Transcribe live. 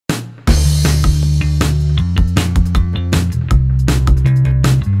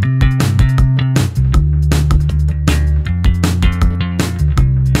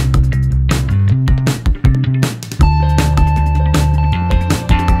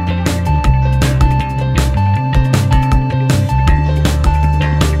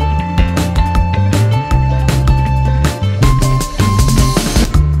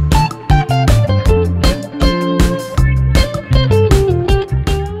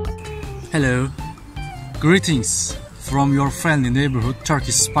Greetings from your friendly neighborhood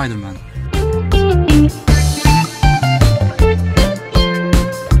Turkish Spider-Man.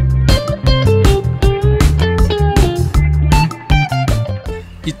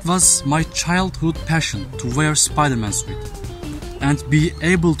 It was my childhood passion to wear Spider-Man suit and be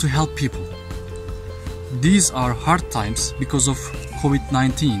able to help people. These are hard times because of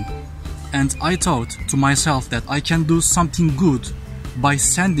COVID-19, and I thought to myself that I can do something good by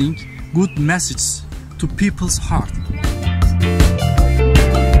sending good messages to people's heart.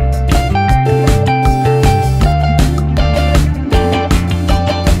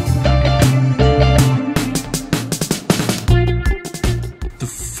 The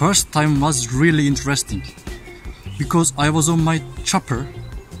first time was really interesting because I was on my chopper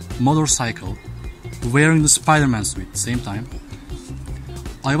motorcycle wearing the Spider-Man suit at the same time.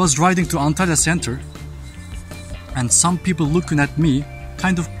 I was riding to Antalya center and some people looking at me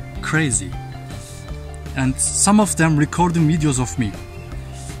kind of crazy, and some of them recording videos of me.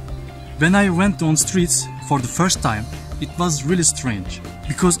 When I went on streets for the first time, it was really strange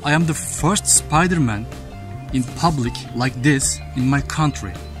because I am the first Spider-Man in public like this in my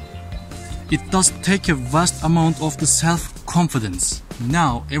country. It does take a vast amount of the self-confidence.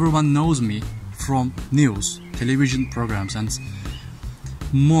 Now everyone knows me from news, television programs and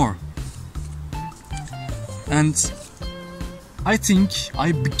more. And I think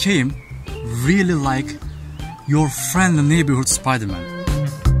I became really like your friendly neighborhood Spider-Man.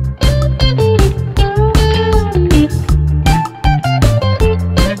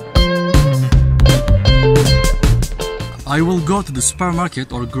 I will go to the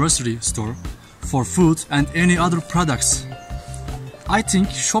supermarket or grocery store for food and any other products. I think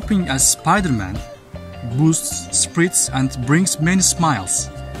shopping as Spider-Man boosts spirits and brings many smiles.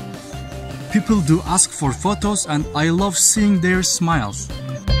 People do ask for photos and I love seeing their smiles.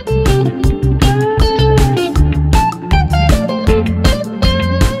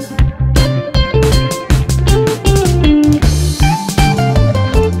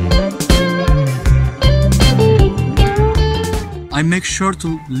 I make sure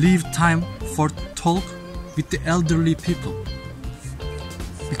to leave time for talk with the elderly people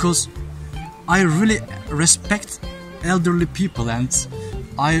because I really respect elderly people and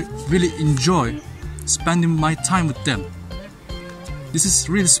I really enjoy spending my time with them. This is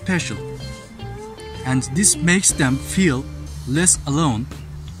really special and this makes them feel less alone.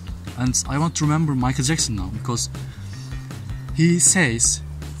 And I want to remember Michael Jackson now because he says,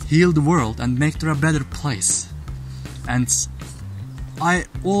 heal the world and make it a better place. And I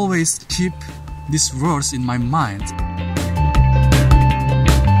always keep this verse in my mind.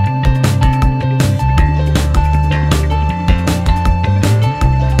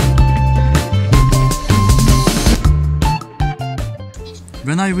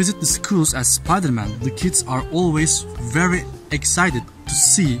 When I visit the schools as Spider-Man, the kids are always very excited to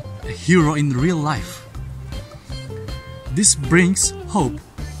see a hero in real life. This brings hope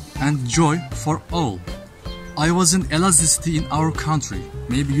and joy for all. I was in Elazığ city in our country.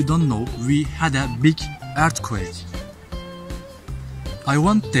 Maybe you don't know, we had a big earthquake. I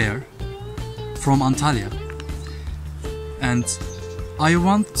went there from Antalya and I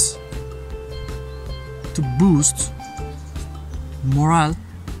want to boost morale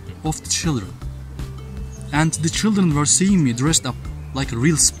of the children, and the children were seeing me dressed up like a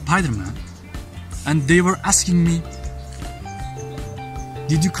real Spider-Man and they were asking me,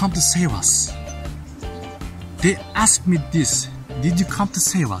 did you come to save us? They asked me this, did you come to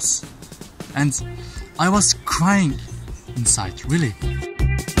save us? And I was crying inside, really.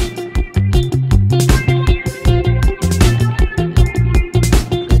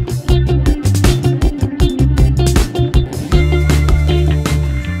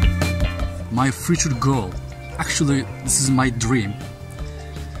 My future goal, actually this is my dream,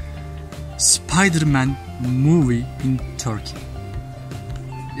 Spider-Man movie in Turkey.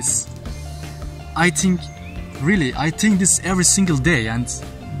 I think this every single day and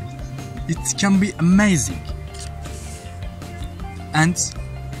it can be amazing. And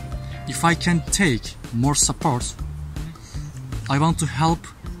if I can take more support, I want to help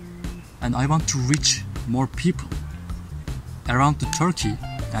and I want to reach more people around the Turkey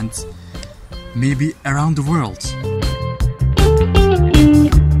and maybe around the world.